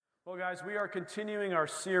Well, guys, we are continuing our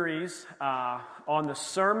series on the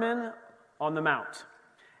Sermon on the Mount.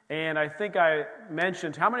 And I think I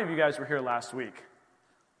mentioned, how many of you guys were here last week?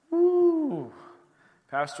 Woo!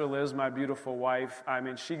 Pastor Liz, my beautiful wife,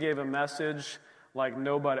 she gave a message like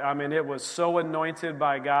nobody. It was so anointed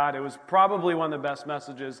by God. It was probably one of the best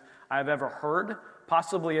messages I've ever heard,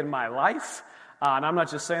 possibly in my life. And I'm not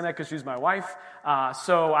just saying that because she's my wife.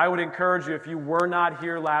 So I would encourage you, if you were not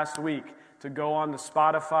here last week, to go on to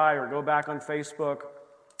Spotify or go back on Facebook,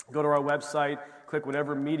 go to our website, click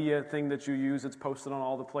whatever media thing that you use. It's posted on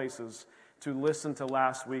all the places to listen to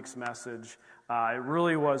last week's message. It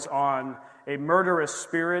really was on a murderous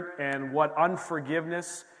spirit and what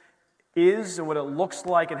unforgiveness is and what it looks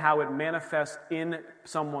like and how it manifests in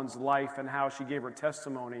someone's life and how she gave her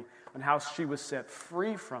testimony and how she was set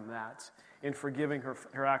free from that in forgiving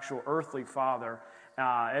her actual earthly father.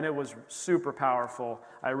 And it was super powerful.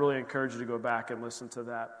 I really encourage you to go back and listen to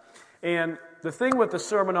that. And the thing with the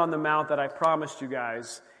Sermon on the Mount that I promised you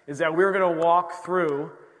guys is that we're going to walk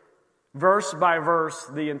through verse by verse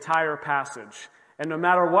the entire passage. And no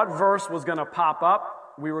matter what verse was going to pop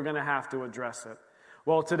up, we were going to have to address it.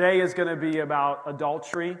 Well, today is going to be about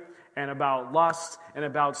adultery and about lust and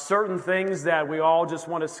about certain things that we all just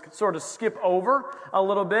want to sort of skip over a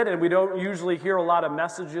little bit, and we don't usually hear a lot of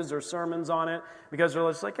messages or sermons on it because they're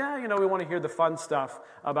just like, we want to hear the fun stuff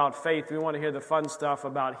about faith. We want to hear the fun stuff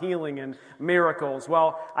about healing and miracles.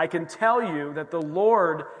 Well, I can tell you that the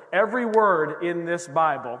Lord, every word in this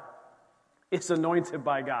Bible, it's anointed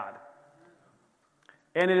by God.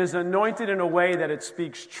 And it is anointed in a way that it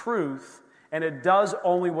speaks truth, and it does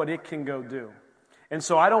only what it can go do. And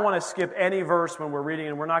so I don't want to skip any verse when we're reading,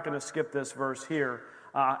 and we're not going to skip this verse here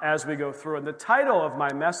as we go through. And the title of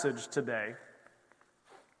my message today,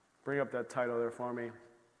 bring up that title there for me,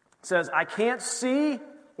 says, I can't see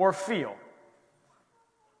or feel.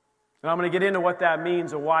 And I'm going to get into what that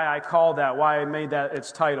means and why I called that, why I made that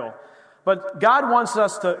its title. But God wants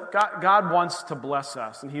to bless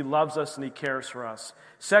us, and He loves us, and He cares for us.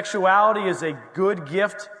 Sexuality is a good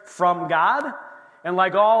gift from God. And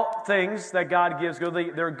like all things that God gives,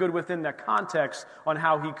 they're good within the context on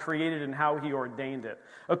how He created and how He ordained it.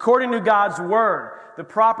 According to God's Word, the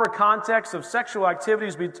proper context of sexual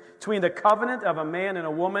activities between the covenant of a man and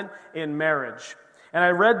a woman in marriage. And I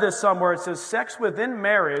read this somewhere. It says, sex within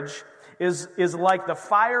marriage is like the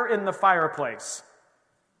fire in the fireplace.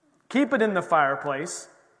 Keep it in the fireplace,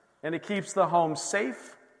 and it keeps the home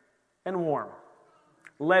safe and warm.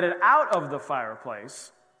 Let it out of the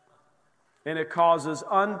fireplace, and it causes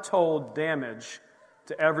untold damage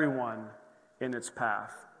to everyone in its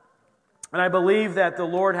path. And I believe that the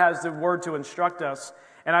Lord has the word to instruct us,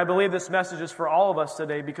 and I believe this message is for all of us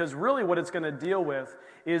today, because really what it's going to deal with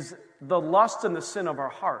is the lust and the sin of our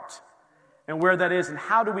heart, and where that is, and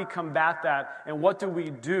how do we combat that, and what do we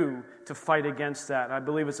do to fight against that. And I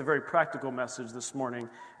believe it's a very practical message this morning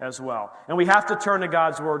as well. And we have to turn to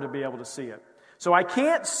God's word to be able to see it. So I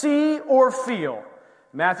can't see or feel.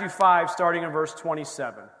 Matthew 5, starting in verse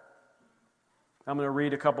 27. I'm going to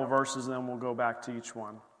read a couple verses and then we'll go back to each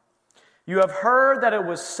one. You have heard that it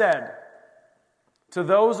was said to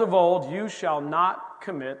those of old, you shall not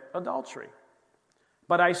commit adultery.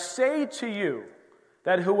 But I say to you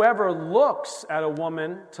that whoever looks at a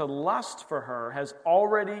woman to lust for her has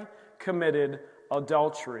already committed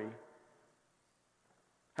adultery.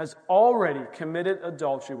 Has already committed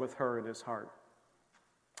adultery with her in his heart.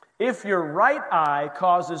 If your right eye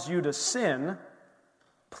causes you to sin,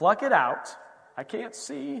 pluck it out, I can't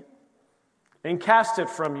see, and cast it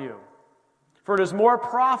from you. For it is more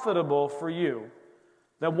profitable for you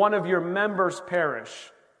that one of your members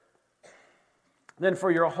perish than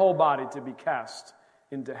for your whole body to be cast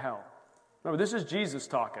into hell. Remember, this is Jesus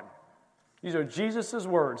talking. These are Jesus'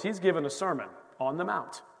 words. He's given a sermon on the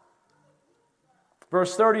Mount.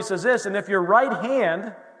 Verse 30 says this, and if your right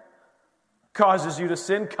hand causes you to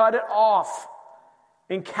sin, cut it off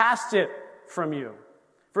and cast it from you.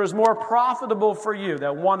 For it is more profitable for you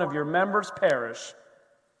that one of your members perish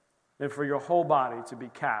than for your whole body to be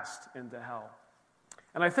cast into hell.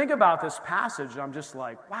 And I think about this passage, and I'm just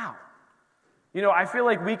like, wow. I feel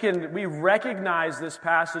like we recognize this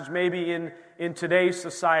passage maybe in today's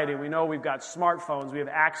society. We know we've got smartphones, we have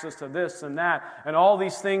access to this and that, and all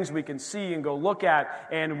these things we can see and go look at,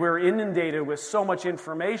 and we're inundated with so much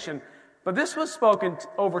information. But this was spoken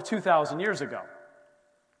over 2,000 years ago.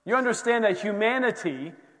 You understand that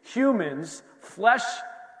humanity, humans, flesh,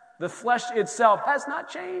 the flesh itself has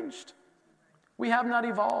not changed. We have not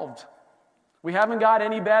evolved. We haven't got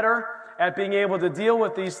any better at being able to deal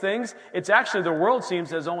with these things. It's actually, the world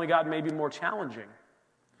seems, has only gotten maybe more challenging.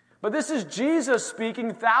 But this is Jesus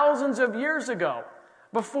speaking thousands of years ago,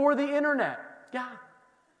 before the internet. Yeah,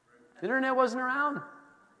 the internet wasn't around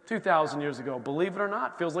 2,000 years ago, believe it or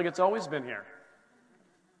not. Feels like it's always been here.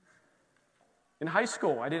 In high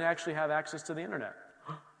school, I didn't actually have access to the internet.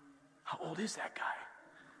 How old is that guy?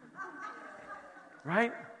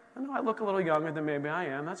 Right? I know I look a little younger than maybe I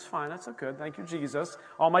am. That's fine. That's okay. Thank you, Jesus.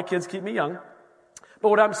 All my kids keep me young. But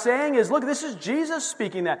what I'm saying is, look, this is Jesus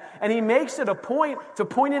speaking that. And he makes it a point to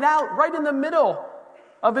point it out right in the middle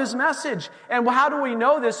of his message. And how do we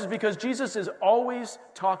know this? Is because Jesus is always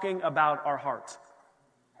talking about our heart.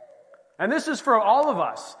 And this is for all of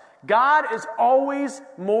us. God is always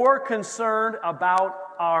more concerned about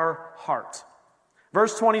our heart.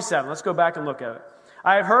 Verse 27, let's go back and look at it.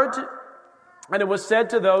 I have heard, and it was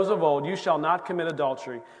said to those of old, you shall not commit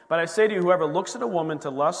adultery. But I say to you, whoever looks at a woman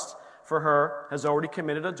to lust for her has already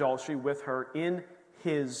committed adultery with her in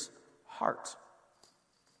his heart.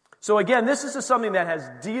 So again, this is something that has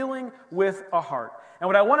dealing with a heart. And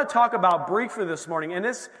what I want to talk about briefly this morning, and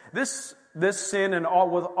this sin and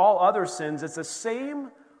with all other sins, it's the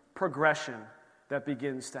same progression that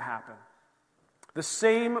begins to happen. The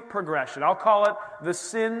same progression. I'll call it the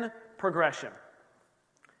sin progression.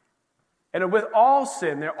 And with all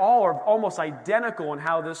sin, they're all are almost identical in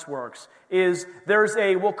how this works. There's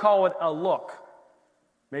we'll call it a look.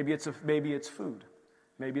 Maybe it's food.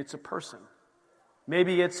 Maybe it's a person.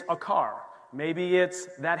 Maybe it's a car. Maybe it's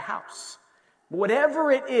that house.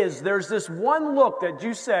 Whatever it is, there's this one look that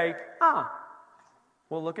you say,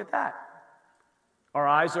 well, look at that. Our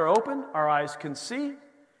eyes are open, our eyes can see,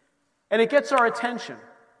 and it gets our attention.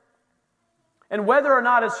 And whether or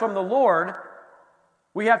not it's from the Lord,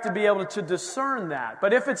 we have to be able to discern that.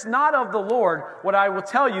 But if it's not of the Lord, what I will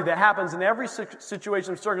tell you that happens in every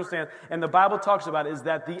situation and circumstance, and the Bible talks about, is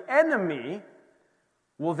that the enemy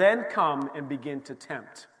will then come and begin to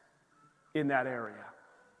tempt in that area.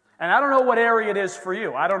 And I don't know what area it is for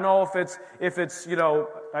you. I don't know if it's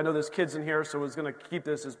I know there's kids in here, so I was going to keep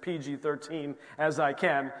this as PG-13 as I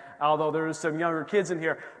can, although there is some younger kids in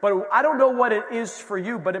here. But I don't know what it is for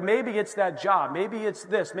you, but maybe it's that job. Maybe it's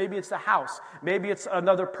this. Maybe it's the house. Maybe it's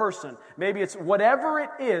another person. Maybe it's whatever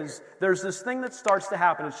it is, there's this thing that starts to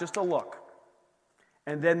happen. It's just a look.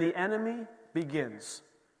 And then the enemy begins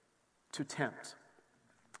to tempt.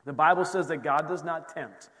 The Bible says that God does not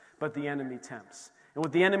tempt, but the enemy tempts. And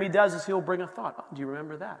what the enemy does is he'll bring a thought. Oh, do you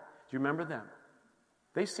remember that? Do you remember them?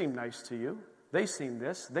 They seem nice to you. They seem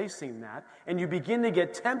this. They seem that. And you begin to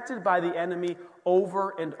get tempted by the enemy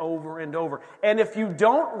over and over and over. And if you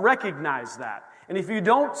don't recognize that, and if you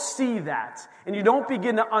don't see that, and you don't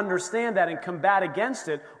begin to understand that and combat against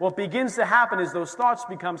it, what begins to happen is those thoughts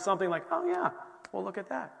become something like, oh yeah, well look at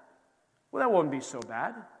that. Well, that wouldn't be so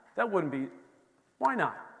bad. That wouldn't be, why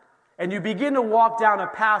not? And you begin to walk down a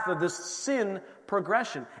path of this sin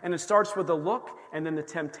progression. And it starts with a look, and then the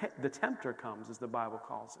tempter comes, as the Bible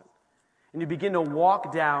calls it. And you begin to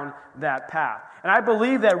walk down that path. And I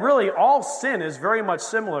believe that really all sin is very much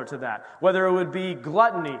similar to that. Whether it would be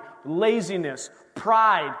gluttony, laziness,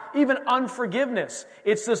 pride, even unforgiveness.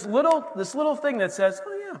 It's this little thing that says,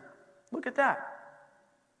 oh yeah, look at that.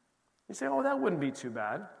 You say, oh, that wouldn't be too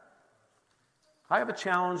bad. I have a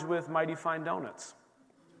challenge with Mighty Fine Donuts.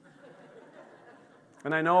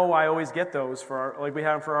 And I know I always get those like we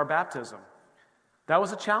had them for our baptism. That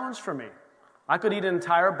was a challenge for me. I could eat an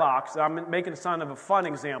entire box. I'm making fun of a fun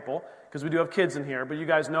example because we do have kids in here, but you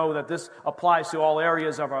guys know that this applies to all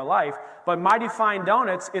areas of our life. But Mighty Fine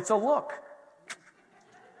Donuts, it's a look.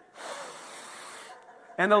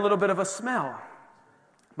 And a little bit of a smell.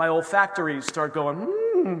 My olfactories start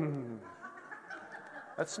going,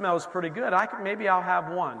 that smells pretty good. Maybe I'll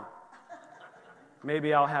have one.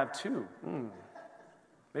 Maybe I'll have two.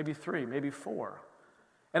 Maybe three, maybe four.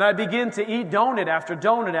 And I begin to eat donut after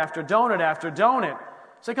donut after donut after donut.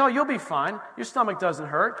 It's like, oh, you'll be fine. Your stomach doesn't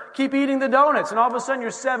hurt. Keep eating the donuts. And all of a sudden you're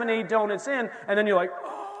 7, 8 donuts in, and then you're like,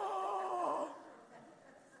 oh,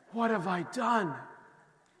 what have I done?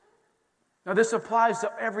 Now this applies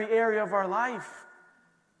to every area of our life.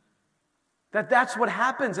 That's what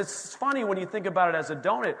happens. It's funny when you think about it as a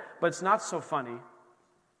donut, but it's not so funny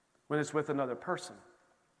when it's with another person.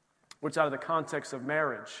 Which out of the context of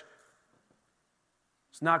marriage,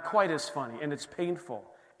 it's not quite as funny, and it's painful,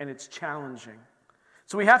 and it's challenging.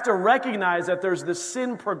 So we have to recognize that there's this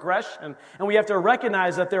sin progression, and we have to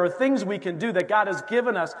recognize that there are things we can do, that God has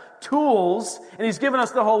given us tools, and He's given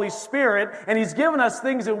us the Holy Spirit, and He's given us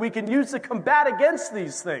things that we can use to combat against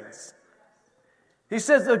these things. He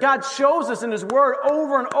says that God shows us in His Word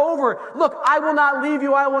over and over, look, I will not leave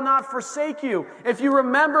you, I will not forsake you. If you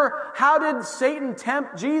remember, how did Satan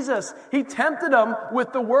tempt Jesus? He tempted him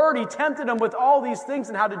with the Word. He tempted him with all these things.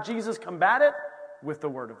 And how did Jesus combat it? With the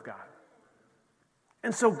Word of God.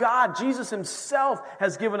 And so God, Jesus Himself,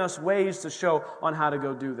 has given us ways to show on how to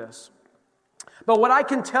go do this. But what I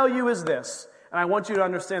can tell you is this, and I want you to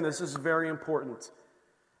understand this is very important,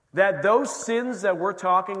 that those sins that we're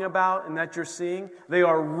talking about and that you're seeing, they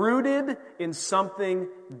are rooted in something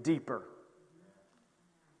deeper.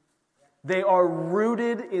 They are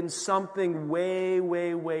rooted in something way,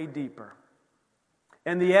 way, way deeper.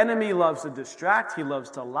 And the enemy loves to distract. He loves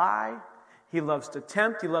to lie. He loves to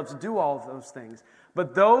tempt. He loves to do all of those things.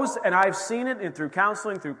 But those, and I've seen it through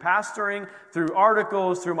counseling, through pastoring, through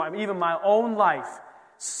articles, through even my own life.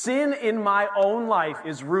 Sin in my own life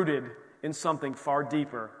is rooted in something far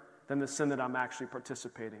deeper than the sin that I'm actually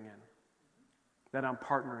participating in, that I'm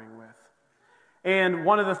partnering with. And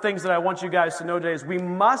one of the things that I want you guys to know today is we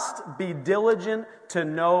must be diligent to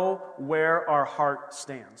know where our heart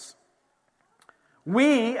stands.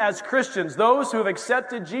 We, as Christians, those who have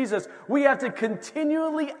accepted Jesus, we have to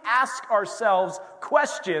continually ask ourselves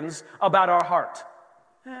questions about our heart.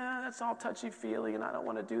 That's all touchy-feely, and I don't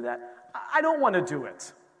want to do that. I don't want to do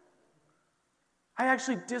it. I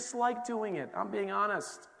actually dislike doing it. I'm being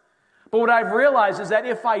honest. But what I've realized is that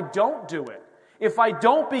if I don't do it, if I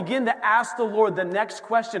don't begin to ask the Lord the next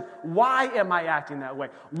question, why am I acting that way?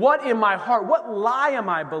 What in my heart? What lie am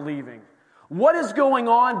I believing? What is going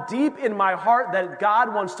on deep in my heart that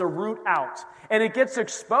God wants to root out? And it gets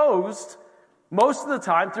exposed most of the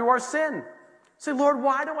time through our sin. Say, Lord,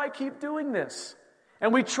 why do I keep doing this?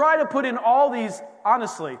 And we try to put in all these,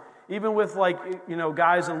 honestly, even with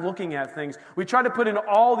guys and looking at things, we try to put in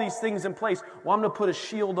all these things in place. Well, I'm going to put a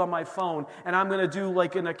shield on my phone, and I'm going to do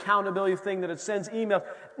an accountability thing that it sends emails.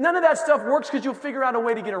 None of that stuff works because you'll figure out a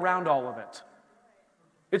way to get around all of it.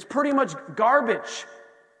 It's pretty much garbage.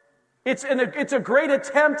 It's a great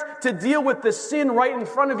attempt to deal with the sin right in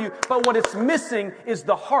front of you, but what it's missing is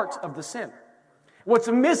the heart of the sin. What's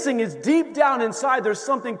missing is deep down inside, there's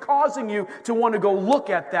something causing you to want to go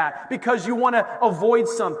look at that because you want to avoid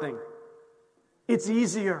something. It's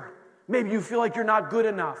easier. Maybe you feel like you're not good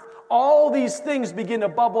enough. All these things begin to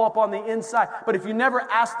bubble up on the inside. But if you never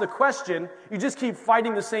ask the question, you just keep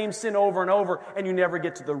fighting the same sin over and over, and you never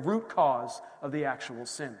get to the root cause of the actual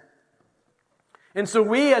sin. And so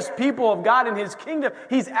we, as people of God in His kingdom,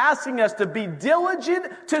 He's asking us to be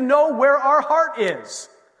diligent to know where our heart is.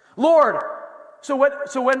 Lord, so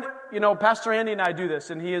when Pastor Andy and I do this,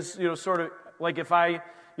 and he is, sort of like if I,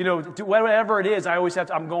 do whatever it is, I always have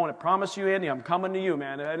to, I'm going to promise you, Andy, I'm coming to you,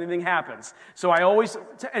 man, if anything happens. So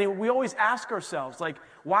we always ask ourselves,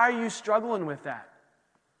 why are you struggling with that?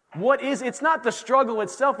 It's not the struggle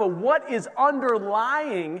itself, but what is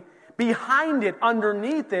underlying behind it,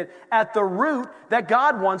 underneath it, at the root that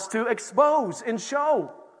God wants to expose and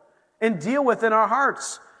show and deal with in our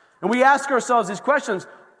hearts. And we ask ourselves these questions.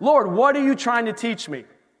 Lord, what are you trying to teach me?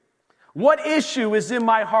 What issue is in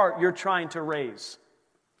my heart you're trying to raise?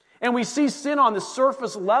 And we see sin on the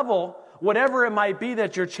surface level, whatever it might be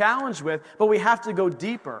that you're challenged with, but we have to go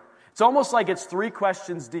deeper. It's almost like it's 3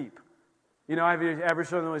 questions deep. Have you ever heard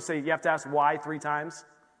someone say you have to ask why 3 times?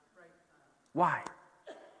 Why?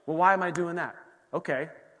 Well, why am I doing that? Okay.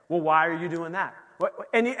 Well, why are you doing that?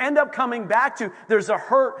 And you end up coming back to, there's a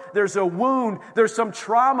hurt, there's a wound, there's some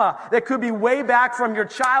trauma that could be way back from your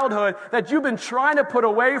childhood that you've been trying to put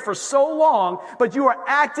away for so long, but you are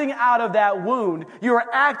acting out of that wound. You are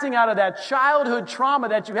acting out of that childhood trauma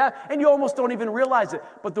that you have, and you almost don't even realize it.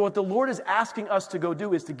 But what the Lord is asking us to go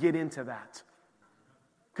do is to get into that.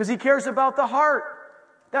 Because He cares about the heart.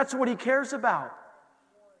 That's what He cares about.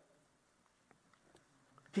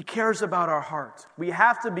 He cares about our heart. We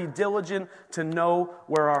have to be diligent to know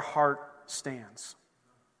where our heart stands.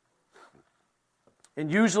 And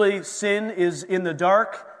usually sin is in the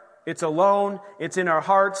dark, it's alone, it's in our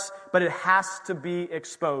hearts, but it has to be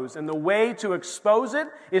exposed. And the way to expose it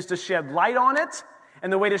is to shed light on it.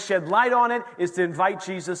 And the way to shed light on it is to invite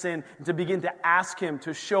Jesus in and to begin to ask Him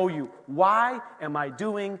to show you, why am I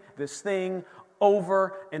doing this thing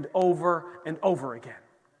over and over and over again?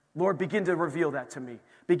 Lord, begin to reveal that to me.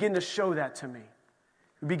 Begin to show that to me.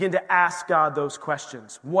 Begin to ask God those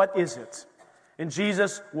questions. What is it? And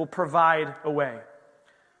Jesus will provide a way.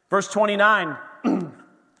 Verse 29,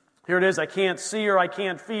 here it is, I can't see or I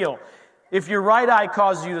can't feel. If your right eye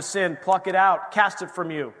causes you to sin, pluck it out, cast it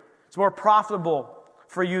from you. It's more profitable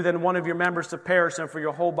for you than one of your members to perish and for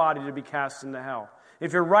your whole body to be cast into hell.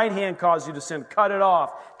 If your right hand causes you to sin, cut it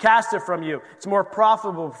off. Cast it from you. It's more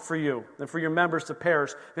profitable for you than for your members to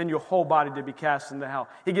perish than your whole body to be cast into hell.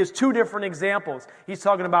 He gives two different examples. He's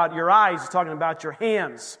talking about your eyes. He's talking about your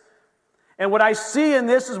hands. And what I see in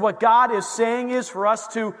this is what God is saying is for us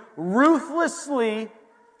to ruthlessly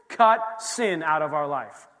cut sin out of our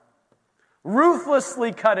life.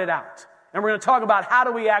 Ruthlessly cut it out. And we're going to talk about how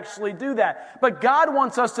do we actually do that. But God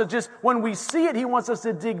wants us to just, when we see it, He wants us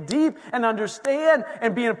to dig deep and understand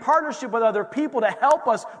and be in partnership with other people to help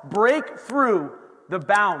us break through the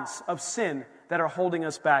bounds of sin that are holding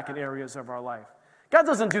us back in areas of our life. God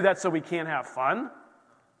doesn't do that so we can't have fun.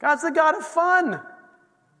 God's the God of fun.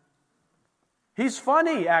 He's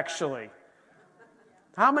funny, actually.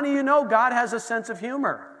 How many of you know God has a sense of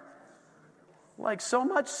humor? Like, so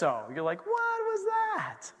much so. You're like, what was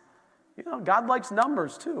that? You know, God likes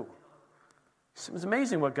numbers, too. It's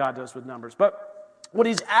amazing what God does with numbers. But what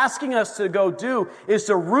He's asking us to go do is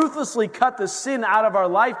to ruthlessly cut the sin out of our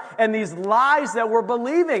life and these lies that we're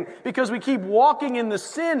believing because we keep walking in the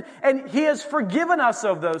sin, and He has forgiven us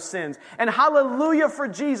of those sins. And hallelujah for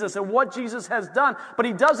Jesus and what Jesus has done. But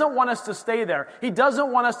He doesn't want us to stay there. He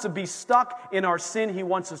doesn't want us to be stuck in our sin. He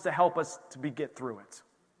wants us to help us to get through it.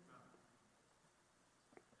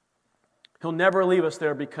 He'll never leave us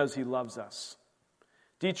there because He loves us.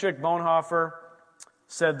 Dietrich Bonhoeffer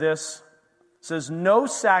said this. Says, no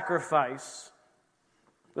sacrifice,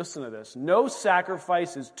 listen to this, no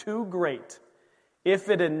sacrifice is too great if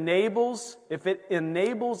it enables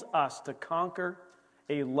us to conquer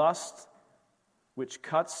a lust which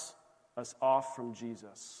cuts us off from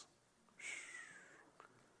Jesus.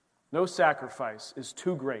 No sacrifice is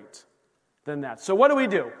too great than that. So what do we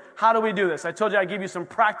do? How do we do this? I told you I'd give you some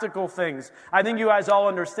practical things. I think you guys all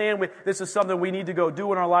understand this is something we need to go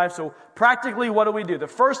do in our lives. So practically, what do we do? The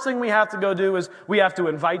first thing we have to go do is we have to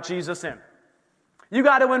invite Jesus in. You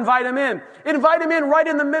got to invite Him in. Invite Him in right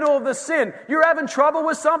in the middle of the sin. You're having trouble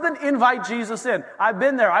with something? Invite Jesus in. I've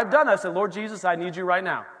been there. I've done that. I said, Lord Jesus, I need you right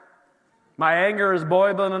now. My anger is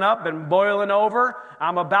boiling up and boiling over.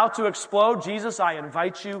 I'm about to explode. Jesus, I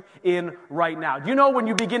invite you in right now. Do you know when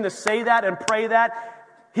you begin to say that and pray that,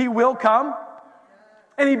 He will come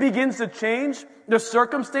and He begins to change the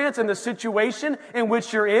circumstance and the situation in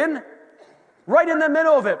which you're in? Right in the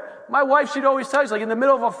middle of it. My wife, she'd always tell you, like in the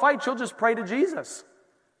middle of a fight, she'll just pray to Jesus.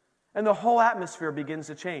 And the whole atmosphere begins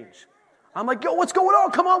to change. I'm like, yo, what's going on?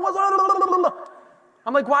 Come on.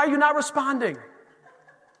 I'm like, why are you not responding?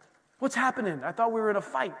 What's happening? I thought we were in a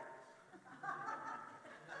fight.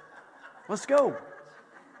 Let's go.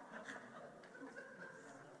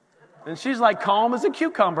 And she's like calm as a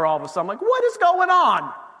cucumber all of a sudden. I'm like, what is going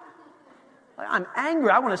on? I'm angry.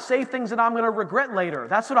 I want to say things that I'm going to regret later.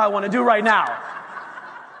 That's what I want to do right now.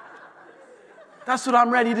 That's what I'm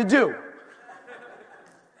ready to do.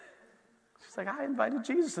 She's like, I invited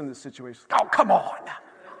Jesus in this situation. Oh, come on.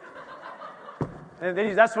 And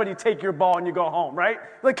then that's when you take your ball and you go home, right?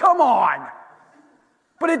 Like, come on.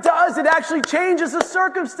 But it does. It actually changes the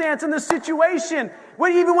circumstance and the situation.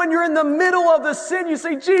 Even when you're in the middle of the sin, you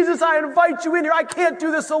say, Jesus, I invite you in here. I can't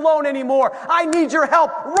do this alone anymore. I need your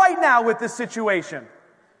help right now with this situation.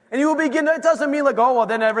 And you will begin to, it doesn't mean like, oh, well,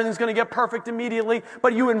 then everything's going to get perfect immediately.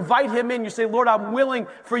 But you invite Him in. You say, Lord, I'm willing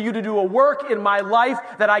for you to do a work in my life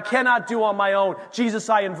that I cannot do on my own. Jesus,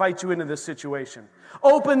 I invite you into this situation.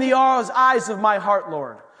 Open the eyes of my heart,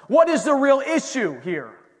 Lord. What is the real issue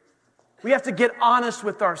here? We have to get honest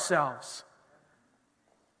with ourselves.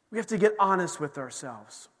 We have to get honest with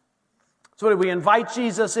ourselves. So we invite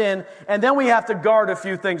Jesus in, and then we have to guard a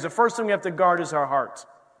few things. The first thing we have to guard is our heart.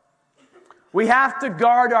 We have to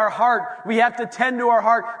guard our heart. We have to tend to our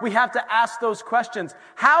heart. We have to ask those questions.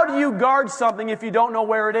 How do you guard something if you don't know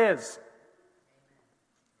where it is?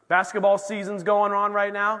 Basketball season's going on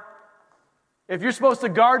right now. If you're supposed to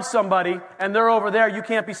guard somebody and they're over there, you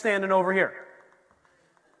can't be standing over here.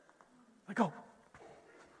 Like, oh,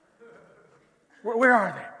 where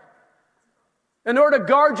are they? In order to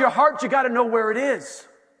guard your heart, you got to know where it is.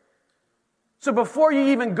 So before you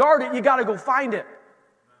even guard it, you got to go find it.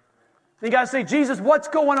 You got to say, Jesus, what's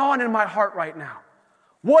going on in my heart right now?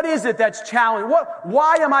 What is it that's challenging?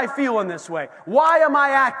 Why am I feeling this way? Why am I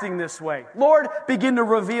acting this way? Lord, begin to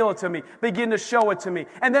reveal it to me. Begin to show it to me.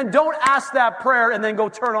 And then don't ask that prayer and then go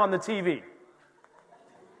turn on the TV.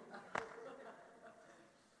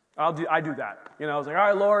 I do that. You know, I was like, all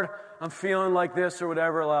right, Lord, I'm feeling like this or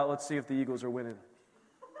whatever. Let's see if the Eagles are winning.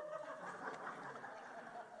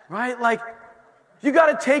 Right? Like, you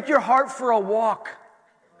got to take your heart for a walk.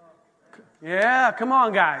 Yeah, come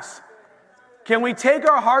on, guys. Can we take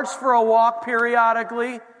our hearts for a walk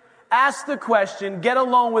periodically ask the question, get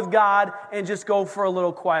alone with God, and just go for a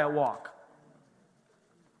little quiet walk.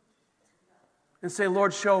 And say,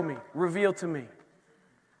 Lord, show me, reveal to me.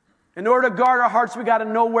 In order to guard our hearts, we got to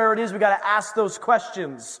know where it is. We got to ask those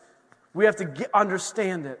questions. We have to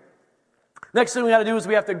understand it. Next thing we got to do is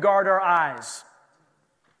we have to guard our eyes.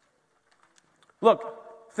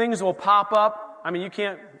 Look, things will pop up. I mean, you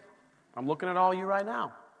can't, I'm looking at all you right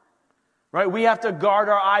now. Right? We have to guard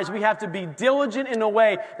our eyes. We have to be diligent in a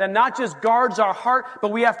way that not just guards our heart, but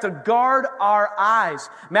we have to guard our eyes.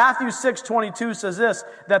 Matthew 6:22 says this,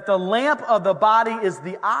 that the lamp of the body is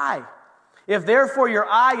the eye. If therefore your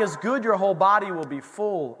eye is good, your whole body will be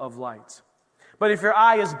full of light. But if your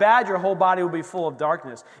eye is bad, your whole body will be full of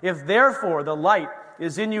darkness. If therefore the light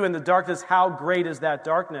is in you in the darkness, how great is that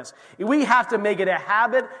darkness? We have to make it a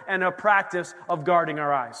habit and a practice of guarding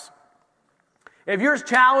our eyes. If you're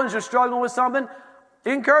challenged or struggling with something, I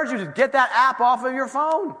encourage you to get that app off of your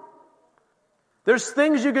phone. There's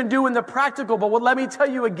things you can do in the practical, but let me tell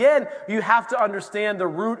you again, you have to understand the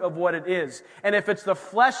root of what it is. And if it's the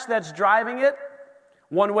flesh that's driving it,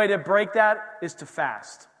 one way to break that is to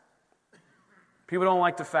fast. People don't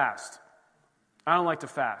like to fast. I don't like to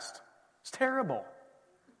fast. It's terrible.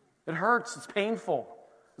 It hurts. It's painful.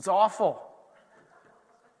 It's awful.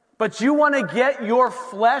 But you want to get your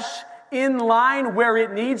flesh in line where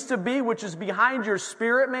it needs to be, which is behind your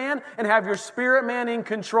spirit man, and have your spirit man in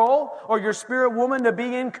control, or your spirit woman to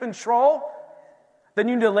be in control, then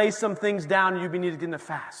you need to lay some things down and you need to begin to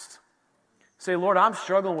fast. Say, Lord, I'm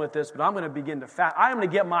struggling with this, but I'm going to begin to fast. I'm going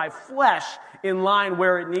to get my flesh in line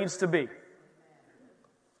where it needs to be,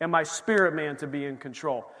 and my spirit man to be in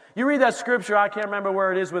control. You read that scripture, I can't remember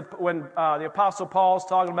where it is, when the Apostle Paul's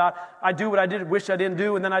talking about, I do what I wish I didn't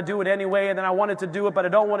do, and then I do it anyway, and then I wanted to do it, but I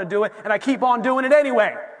don't want to do it, and I keep on doing it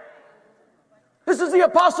anyway. This is the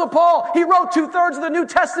Apostle Paul. He wrote 2/3 of the New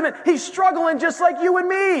Testament. He's struggling just like you and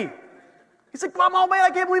me. He's like, oh man, I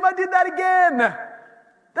can't believe I did that again.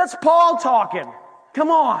 That's Paul talking. Come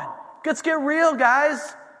on. Let's get real,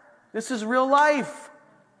 guys. This is real life.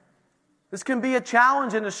 This can be a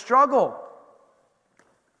challenge and a struggle.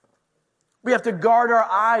 We have to guard our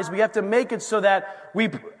eyes. We have to make it so that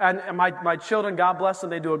and my children, God bless them,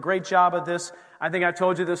 they do a great job at this. I think I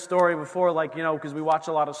told you this story before, because we watch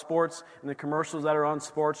a lot of sports, and the commercials that are on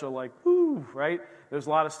sports are like, woo, right? There's a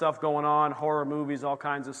lot of stuff going on, horror movies, all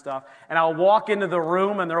kinds of stuff. And I'll walk into the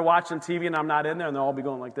room, and they're watching TV, and I'm not in there, and they'll all be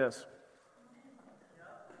going like this.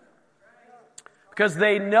 Because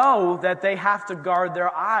they know that they have to guard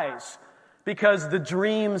their eyes. Because the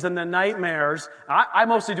dreams and the nightmares, I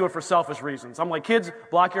mostly do it for selfish reasons. I'm like, kids,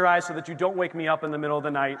 block your eyes so that you don't wake me up in the middle of the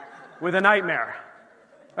night with a nightmare.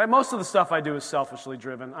 Right? Most of the stuff I do is selfishly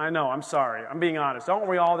driven. I know, I'm sorry. I'm being honest. Don't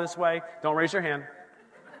we all this way? Don't raise your hand.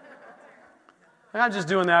 I'm just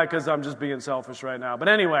doing that because I'm just being selfish right now. But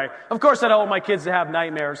anyway, of course I don't want my kids to have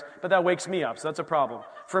nightmares, but that wakes me up, so that's a problem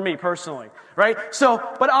for me personally, right? So,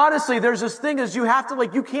 but honestly, there's this thing is you have to,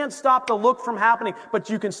 you can't stop the look from happening, but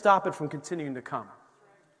you can stop it from continuing to come.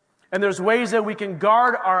 And there's ways that we can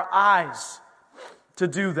guard our eyes to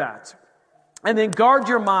do that. And then guard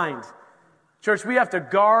your mind. Church, we have to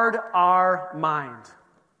guard our mind.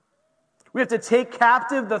 We have to take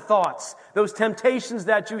captive the thoughts, those temptations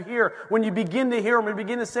that you hear. When you begin to hear them and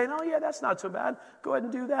begin to say, oh yeah, that's not so bad, go ahead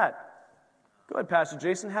and do that. Go ahead, Pastor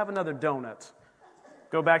Jason, have another donut.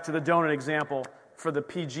 Go back to the donut example for the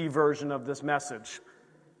PG version of this message.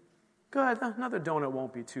 Go ahead, another donut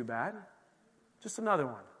won't be too bad. Just another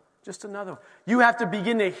one. Just another one. You have to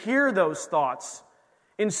begin to hear those thoughts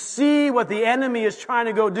and see what the enemy is trying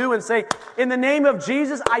to go do and say, in the name of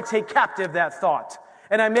Jesus, I take captive that thought.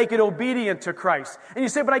 And I make it obedient to Christ. And you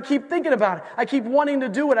say, but I keep thinking about it. I keep wanting to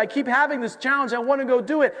do it. I keep having this challenge. I want to go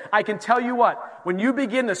do it. I can tell you what, when you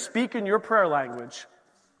begin to speak in your prayer language,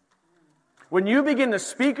 if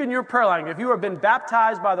you have been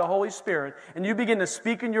baptized by the Holy Spirit, and you begin to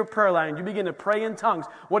speak in your prayer language, you begin to pray in tongues,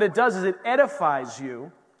 what it does is it edifies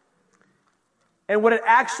you. And what it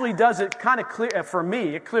actually does, it kind of for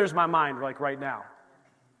me, it clears my mind like right now.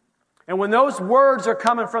 And when those words are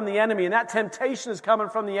coming from the enemy, and that temptation is coming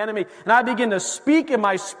from the enemy, and I begin to speak in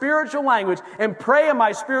my spiritual language and pray in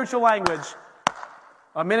my spiritual language,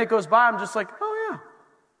 a minute goes by, I'm just like, oh yeah.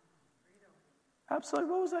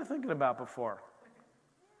 Absolutely, what was I thinking about before?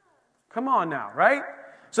 Come on now, right?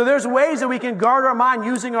 So there's ways that we can guard our mind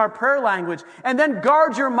using our prayer language. And then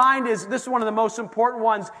guard your mind this is one of the most important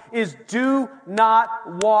ones, is do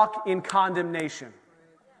not walk in condemnation.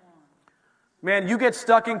 Man, you get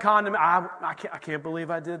stuck in condemnation. I can't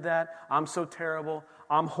believe I did that. I'm so terrible.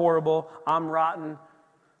 I'm horrible. I'm rotten.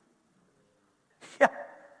 Yeah.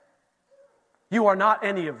 You are not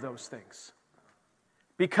any of those things.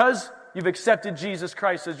 Because you've accepted Jesus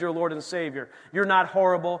Christ as your Lord and Savior, you're not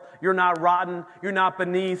horrible, you're not rotten, you're not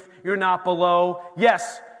beneath, you're not below.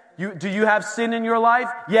 Yes, do you have sin in your life?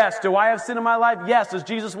 Yes. Do I have sin in my life? Yes. Does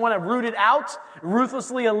Jesus want to root it out,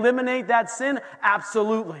 ruthlessly eliminate that sin?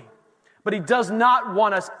 Absolutely. But He does not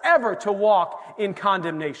want us ever to walk in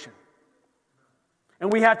condemnation.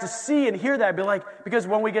 And we have to see and hear that and be like, because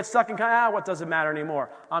when we get stuck in, what does it matter anymore?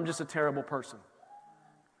 I'm just a terrible person.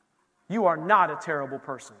 You are not a terrible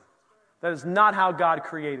person. That is not how God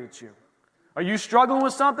created you. Are you struggling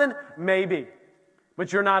with something? Maybe.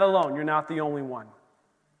 But you're not alone. You're not the only one.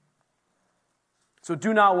 So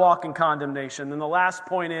do not walk in condemnation. And the last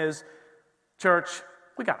point is, church,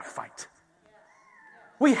 we got to fight.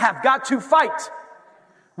 We have got to fight.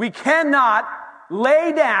 We cannot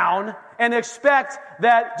lay down and expect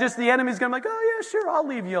that just the enemy's going to be like, oh yeah, sure, I'll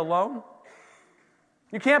leave you alone.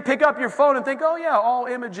 You can't pick up your phone and think, oh yeah, all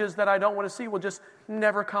images that I don't want to see will just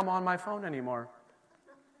never come on my phone anymore.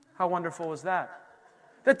 How wonderful is that?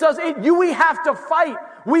 We have to fight.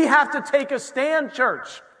 We have to take a stand,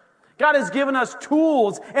 church. God has given us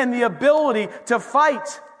tools and the ability to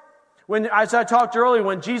fight. As I talked earlier,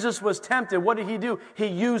 when Jesus was tempted, what did He do? He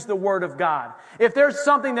used the Word of God. If there's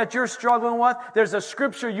something that you're struggling with, there's a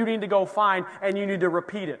scripture you need to go find, and you need to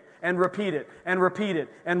repeat it, and repeat it, and repeat it,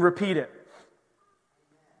 and repeat it.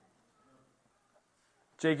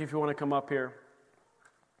 Jake, if you want to come up here.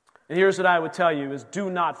 And here's what I would tell you is do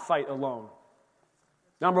not fight alone.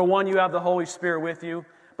 Number one, you have the Holy Spirit with you.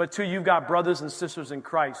 But two, you've got brothers and sisters in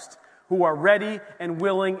Christ who are ready and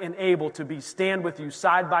willing and able to stand with you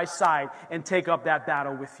side by side and take up that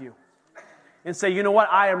battle with you. And say, you know what?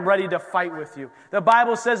 I am ready to fight with you. The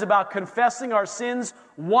Bible says about confessing our sins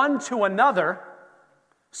one to another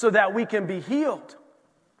so that we can be healed.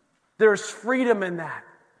 There's freedom in that.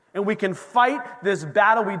 And we can fight this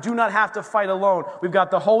battle. We do not have to fight alone. We've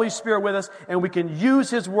got the Holy Spirit with us, and we can use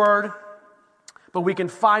His Word, but we can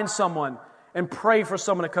find someone and pray for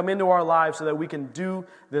someone to come into our lives so that we can do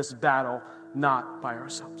this battle not by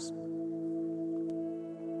ourselves.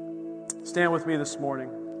 Stand with me this morning.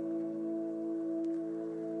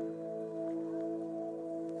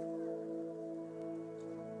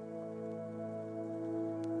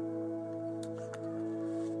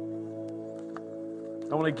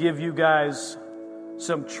 I want to give you guys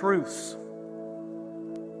some truths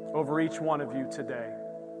over each one of you today.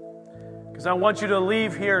 Because I want you to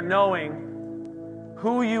leave here knowing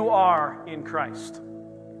who you are in Christ.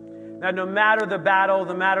 That no matter the battle,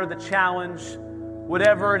 no matter the challenge,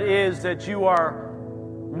 whatever it is that you are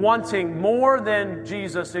wanting more than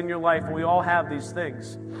Jesus in your life, and we all have these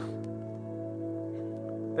things,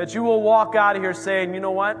 that you will walk out of here saying, you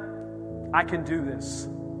know what? I can do this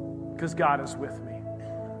because God is with me.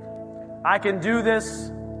 I can do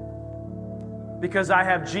this because I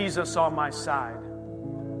have Jesus on my side.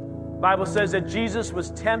 The Bible says that Jesus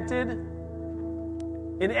was tempted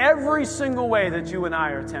in every single way that you and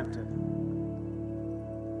I are tempted.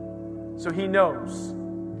 So He knows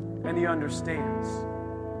and He understands.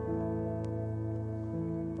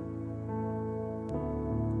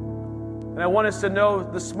 And I want us to know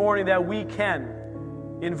this morning that we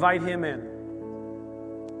can invite Him in.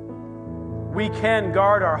 We can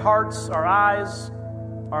guard our hearts, our eyes,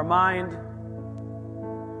 our mind,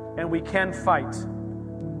 and we can fight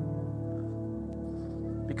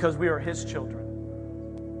because we are His children.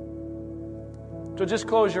 So just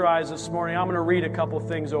close your eyes this morning. I'm going to read a couple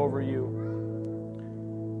things over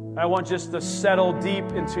you. I want just to settle deep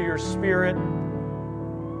into your spirit,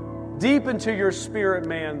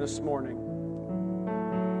 man, this morning.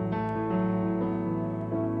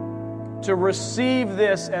 To receive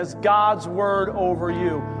this as God's word over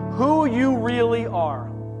you, who you really are,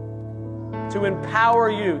 to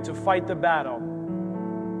empower you to fight the battle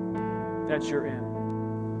that you're in.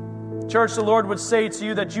 Church, the Lord would say to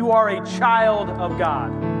you that you are a child of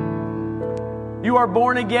God. You are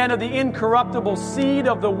born again of the incorruptible seed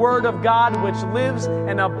of the Word of God, which lives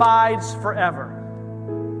and abides forever.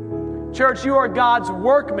 Church, you are God's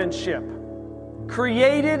workmanship,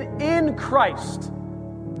 created in Christ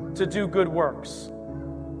to do good works.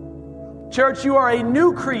 Church, you are a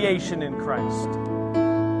new creation in Christ.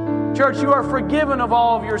 Church, you are forgiven of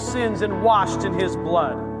all of your sins and washed in His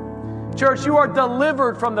blood. Church, you are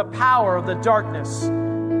delivered from the power of the darkness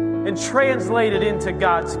and translated into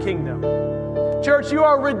God's kingdom. Church, you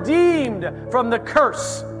are redeemed from the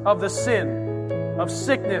curse of the sin of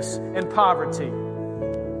sickness and poverty.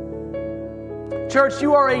 Church,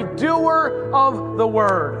 you are a doer of the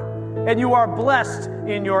word, and you are blessed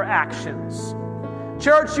in your actions.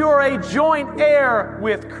 Church, you are a joint heir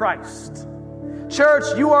with Christ. Church,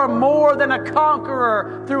 you are more than a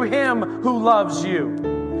conqueror through Him who loves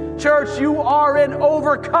you. Church, you are an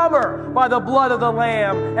overcomer by the blood of the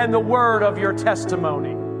Lamb and the word of your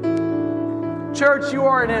testimony. Church, you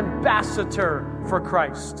are an ambassador for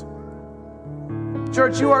Christ.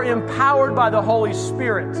 Church, you are empowered by the Holy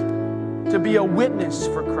Spirit to be a witness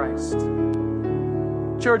for Christ.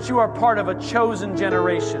 Church, you are part of a chosen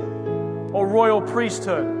generation, a royal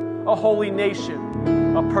priesthood, a holy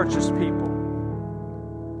nation, a purchased people.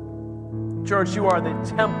 Church, you are the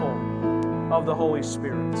temple of the Holy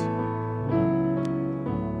Spirit.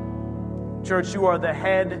 Church, you are the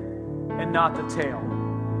head and not the tail.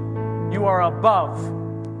 You are above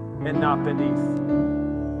and not beneath.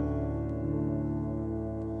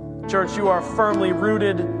 Church, you are firmly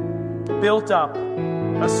rooted, built up,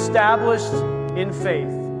 established in faith,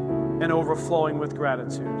 and overflowing with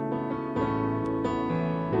gratitude.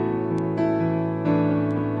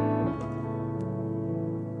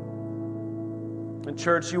 And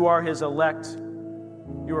church, you are His elect.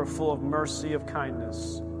 You are full of mercy, of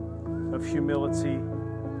kindness, of humility,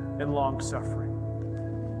 and long-suffering.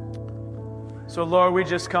 So, Lord, we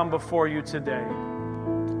just come before you today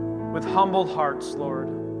with humbled hearts, Lord.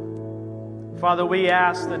 Father, we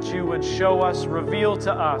ask that you would show us, reveal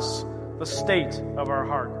to us the state of our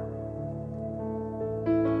heart.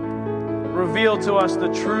 Reveal to us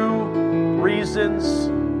the true reasons,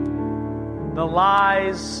 the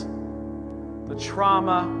lies, the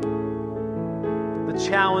trauma, the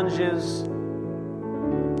challenges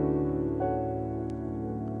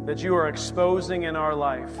that you are exposing in our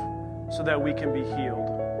life so that we can be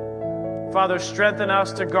healed. Father, strengthen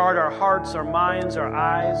us to guard our hearts, our minds, our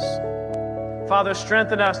eyes. Father,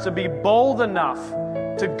 strengthen us to be bold enough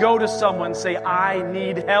to go to someone and say, I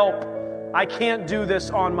need help. I can't do this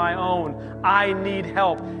on my own. I need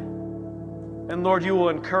help. And Lord, you will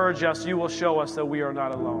encourage us. You will show us that we are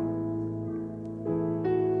not alone.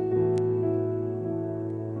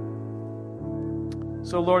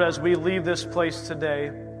 So, Lord, as we leave this place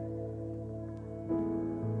today,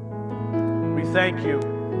 we thank you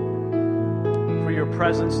for your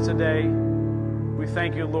presence today. We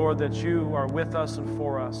thank you, Lord, that you are with us and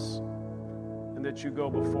for us, and that you go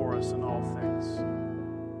before us in all things.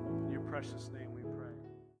 In your precious name.